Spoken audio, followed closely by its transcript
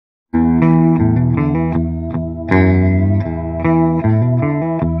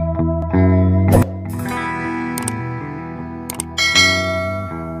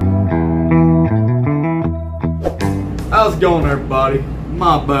going, everybody?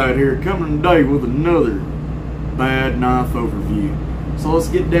 My bad here, coming today with another bad knife overview. So let's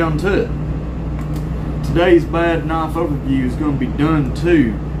get down to it. Today's bad knife overview is going to be done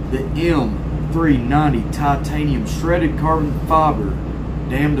to the M390 titanium shredded carbon fiber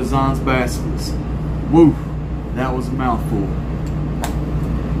Damn Designs Basilisk. Woo, that was a mouthful.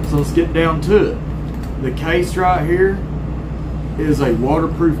 So let's get down to it. The case right here is a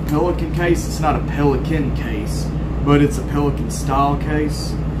waterproof Pelican case. It's not a Pelican case, but it's a Pelican style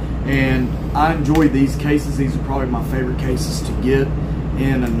case, and I enjoy these cases. These are probably my favorite cases to get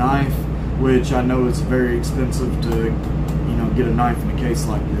in a knife, which I know it's very expensive to, get a knife in a case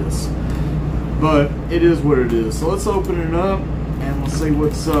like this, but it is what it is. So let's open it up and let's see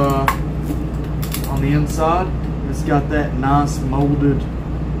what's on the inside. It's got that nice molded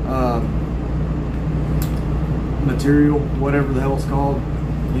material, whatever the hell it's called.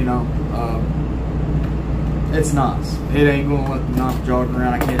 It's nice. It ain't gonna let the knife jog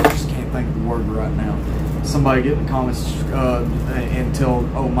around. I just can't think of the word right now. Somebody get in the comments and tell,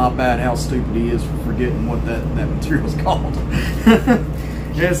 oh my bad, how stupid he is for forgetting what that material is called.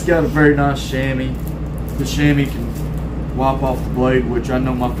 It's got a very nice chamois. The chamois can wipe off the blade, which I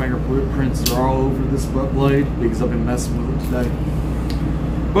know my fingerprints are all over this butt blade because I've been messing with it today.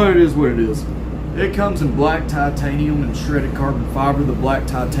 But it is what it is. It comes in black titanium and shredded carbon fiber. The black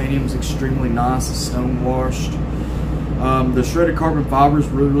titanium is extremely nice. It's stone washed. The shredded carbon fiber is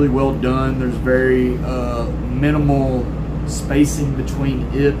really well done. There's very minimal spacing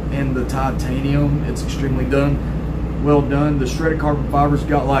between it and the titanium. It's extremely well done. The shredded carbon fiber's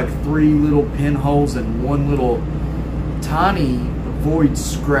got like 3 little pinholes and 1 little tiny void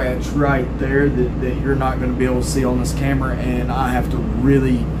scratch right there that you're not going to be able to see on this camera, and I have to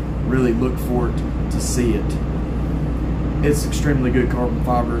really look for it to see it. It's extremely good carbon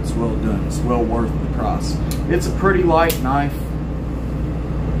fiber. It's well done. It's well worth the price. It's a pretty light knife.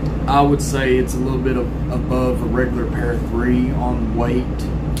 I would say it's a little bit above a regular Para 3 on weight.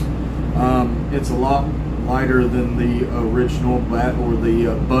 It's a lot lighter than the original or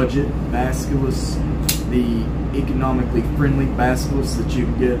the budget Basilisk, the economically friendly Basilisk that you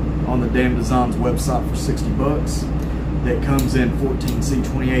can get on the Damn Designs website for 60 bucks. That comes in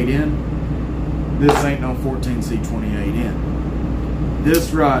 14C28N. This ain't no 14C28N.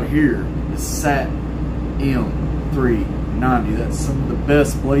 This right here is SAT M390. That's some of the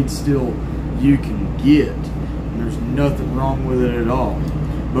best blade steel you can get, and there's nothing wrong with it at all.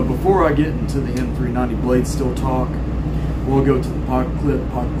 But before I get into the M390 blade steel talk, we'll go to the pocket clip.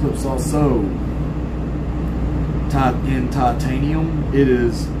 Pocket clip's also in titanium. It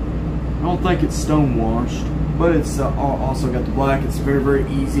is, I don't think it's stone washed, but it's also got the black. It's very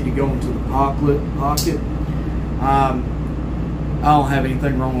easy to go into the pocket. I don't have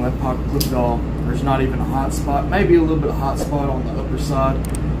anything wrong with that pocket clip at all. There's not even a hot spot. Maybe a little bit of hot spot on the upper side,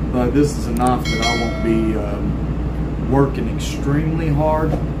 but this is a knife that I won't be working extremely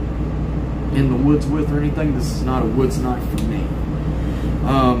hard in the woods with or anything. This is not a woods knife for me.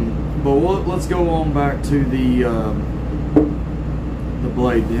 But let's go on back to the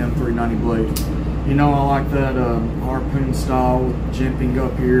blade, the M390 blade. I like that harpoon style jimping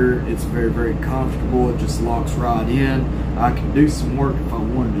up here. It's very comfortable. It just locks right in. I can do some work if I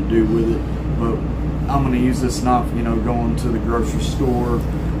wanted to do with it, but I'm going to use this knife, going to the grocery store,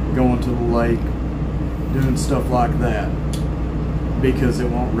 going to the lake, doing stuff like that, because it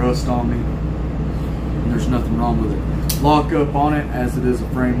won't rust on me, and there's nothing wrong with it. Lock up on it, as it is a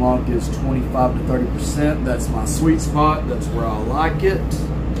frame lock, is 25 to 30%. That's my sweet spot. That's where I like it.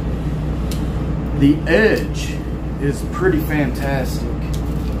 The edge is pretty fantastic.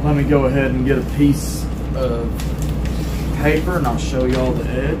 Let me go ahead and get a piece of paper and I'll show y'all the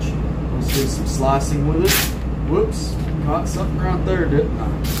edge. Let's do some slicing with it. Whoops, caught something right there, didn't I?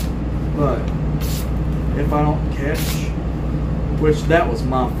 But if I don't catch, which that was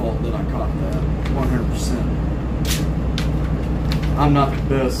my fault that I caught that, 100%. I'm not the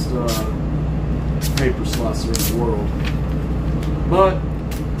best paper slicer in the world, but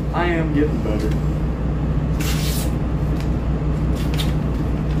I am getting better.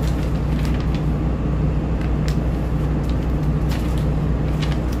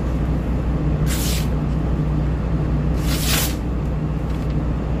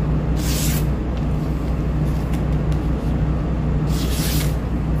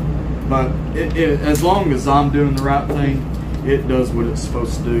 But as long as I'm doing the right thing, it does what it's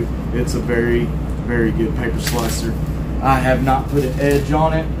supposed to do. It's a very good paper slicer. I have not put an edge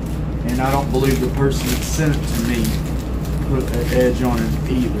on it, and I don't believe the person that sent it to me put an edge on it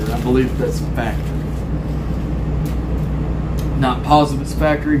either. I believe that's factory. Not positive it's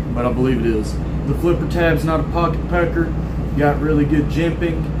factory, but I believe it is. The flipper tab's not a pocket pecker. got really good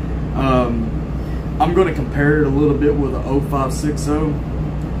jimping. I'm going to compare it a little bit with the 0560.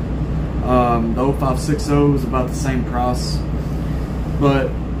 The 0560 is about the same price, but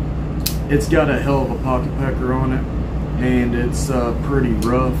it's got a hell of a pocket pecker on it, and it's pretty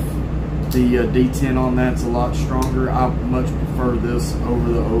rough. The D10 on that's a lot stronger. I much prefer this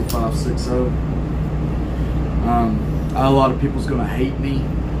over the 0560. A lot of people's going to hate me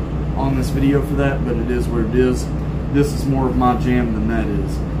on this video for that, but it is what it is. This is more of my jam than that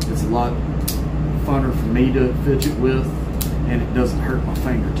is. It's a lot funner for me to fidget with, and it doesn't hurt my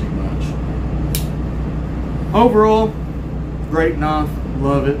finger too much. Overall, great knife,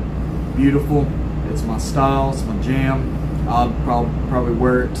 love it, beautiful. It's my style, it's my jam. I'll probably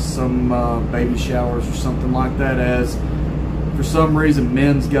wear it to some baby showers or something like that, as for some reason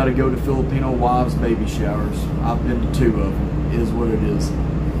men's got to go to Filipino wives' baby showers. I've been to 2 of them. It is what it is.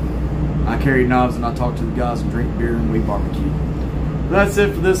 I carry knives and I talk to the guys and drink beer and we barbecue. That's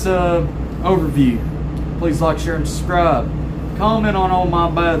it for this overview. Please like, share, and subscribe. Comment on all my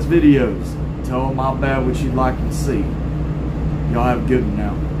bad's videos. Tell my bad what you'd like to see. Y'all have a good one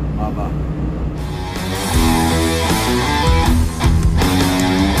now. Bye bye.